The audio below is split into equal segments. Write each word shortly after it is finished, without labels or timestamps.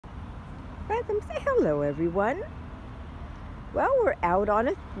Phantom, say hello, everyone. Well, we're out on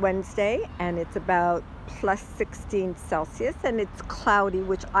a Wednesday, and it's about plus 16 Celsius, and it's cloudy,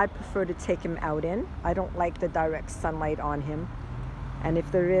 which I prefer to take him out in. I don't like the direct sunlight on him. And if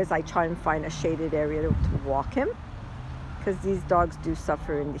there is, I try and find a shaded area to walk him, because these dogs do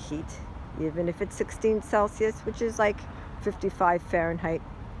suffer in the heat. Even if it's 16 Celsius, which is like 55 Fahrenheit,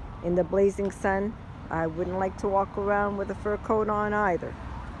 in the blazing sun, I wouldn't like to walk around with a fur coat on either.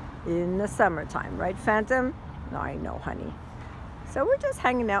 In the summertime, right, Phantom? I know, honey. So we're just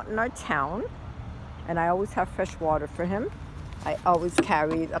hanging out in our town, and I always have fresh water for him. I always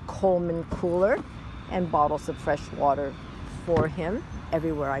carry a Coleman cooler and bottles of fresh water for him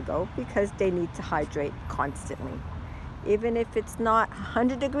everywhere I go, because they need to hydrate constantly. Even if it's not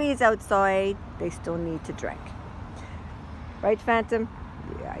 100 degrees outside, they still need to drink. Right, Phantom?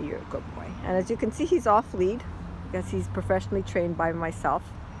 Yeah, you're a good boy. And as you can see, he's off lead because he's professionally trained by myself,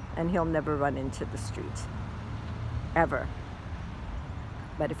 and he'll never run into the street, ever.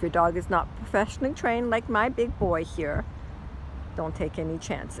 But if your dog is not professionally trained like my big boy here, don't take any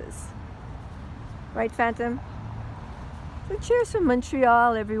chances. Right, Phantom? So cheers from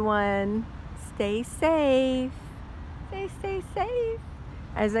Montreal, everyone. Stay safe. Stay safe.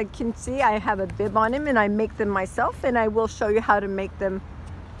 As I can see, I have a bib on him, and I make them myself, and I will show you how to make them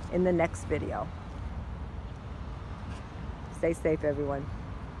in the next video. Stay safe, everyone.